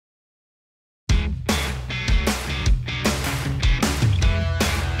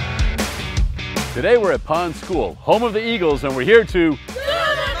Today we're at Pond School, home of the Eagles, and we're here to do the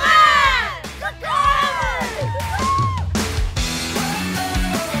math!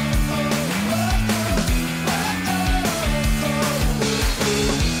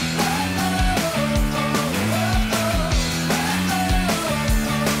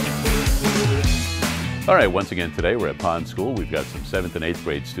 All right, once again today we're at Pond School. We've got some 7th and 8th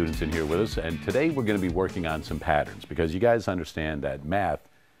grade students in here with us, and today we're going to be working on some patterns because you guys understand that math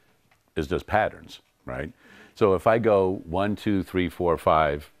is just patterns, right? So if I go 1, 2, 3, 4,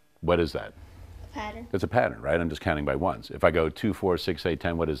 5, what is that? Pattern. It's a pattern, right? I'm just counting by ones. If I go 2, 4, 6, 8,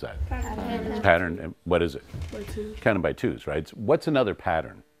 10, what is that? Pattern. It's a pattern, and what is it? By two. Counting by twos, right? So what's another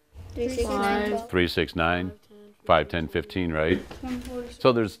pattern? 3, 6, 9, 12. 3, 6, 9, 5, 10, 15, right?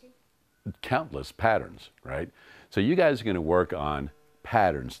 So there's countless patterns, right? So you guys are going to work on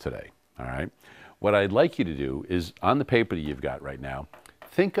patterns today, all right? What I'd like you to do is, on the paper that you've got right now,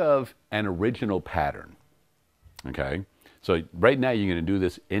 think of an original pattern, okay? So right now you're going to do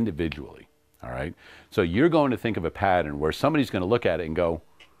this individually, all right? So you're going to think of a pattern where somebody's going to look at it and go,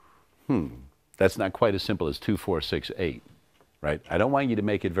 that's not quite as simple as 2, 4, 6, 8, right? I don't want you to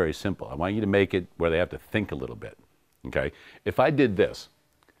make it very simple. I want you to make it where they have to think a little bit, okay? If I did this,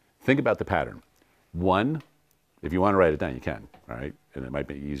 think about the pattern. 1, if you want to write it down, you can, all right? And it might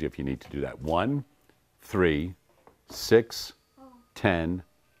be easier if you need to do that. 1, 3, 6, 10,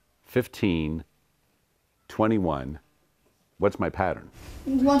 15, 21. What's my pattern?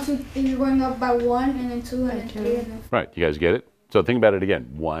 1, 2, you're going up by 1 and then 2 and then 3 and then Right, you guys get it? So think about it again.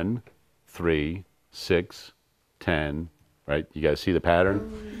 1, 3, 6, 10, right? You guys see the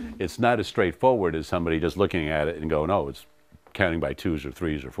pattern? It's not as straightforward as somebody just looking at it and going, oh, it's counting by 2s or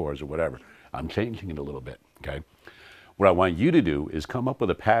 3s or 4s or whatever. I'm changing it a little bit, okay? What I want you to do is come up with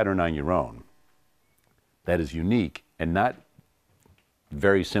a pattern on your own that is unique and not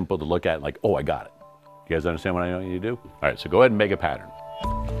very simple to look at like, oh, I got it. You guys understand what I want you to do? All right, so go ahead and make a pattern.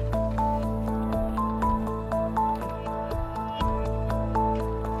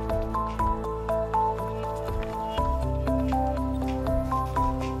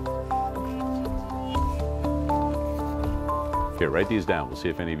 Here, write these down. We'll see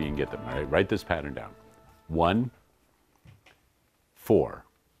if any of you can get them. All right, write this pattern down. 1, 4,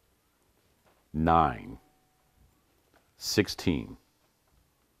 9, 16,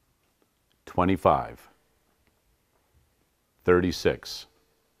 25, 36.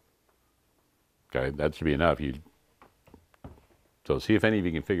 Okay, that should be enough. So see if any of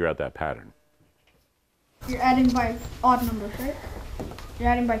you can figure out that pattern. you're adding by odd numbers, right? You're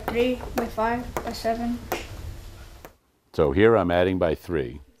adding by 3, by 5, by 7, So here I'm adding by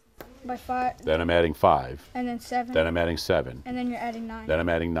 3, by 5, then I'm adding 5, and then 7, then I'm adding 7, and then you're adding 9. then I'm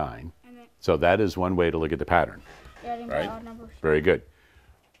adding 9. And then So that is one way to look at the pattern. you're adding Right. by odd numbers. Very good.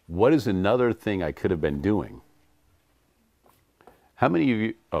 What is another thing I could have been doing? How many of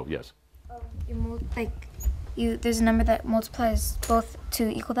you, oh yes, There's a number that multiplies both to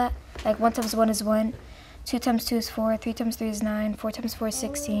equal that. Like 1 times 1 is 1, 2 times 2 is 4, 3 times 3 is 9, 4 times 4 is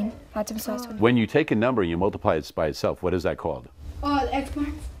 16, 5 times 5 is 20. when you take a number and you multiply it by itself, what is that called? The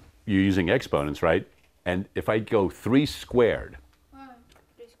exponents. You're using exponents, right? And if I go 3 squared,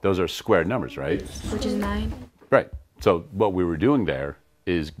 those are squared numbers, right? Which is 9. Right. So what we were doing there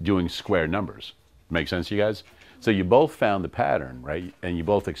is doing square numbers. Make sense, you guys? So you both found the pattern, right? And you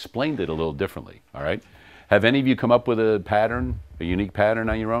both explained it a little differently, all right? Have any of you come up with a pattern, a unique pattern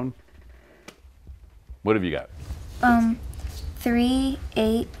on your own? What have you got? 3,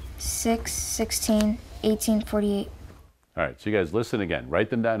 8, 6, 16, 18, 48. All right, so you guys listen again. Write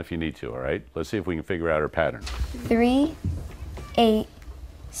them down if you need to, all right? Let's see if we can figure out our pattern. 3, 8,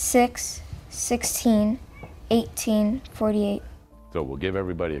 6, 16, 18, 48. So we'll give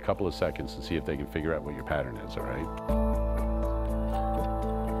everybody a couple of seconds to see if they can figure out what your pattern is, all right?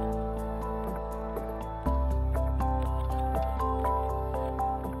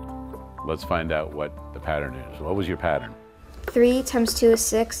 Let's find out what the pattern is. What was your pattern? 3 times 2 is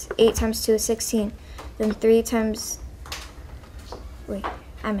 6, 8 times 2 is 16. Then 3 times... Wait,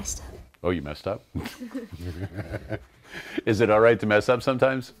 I messed up. Oh, you messed up? Is it all right to mess up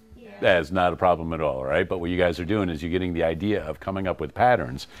sometimes? That's not a problem at all right? But what you guys are doing is you're getting the idea of coming up with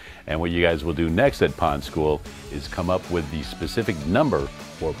patterns. And what you guys will do next at Pond School is come up with the specific number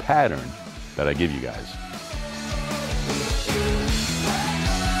or pattern that I give you guys.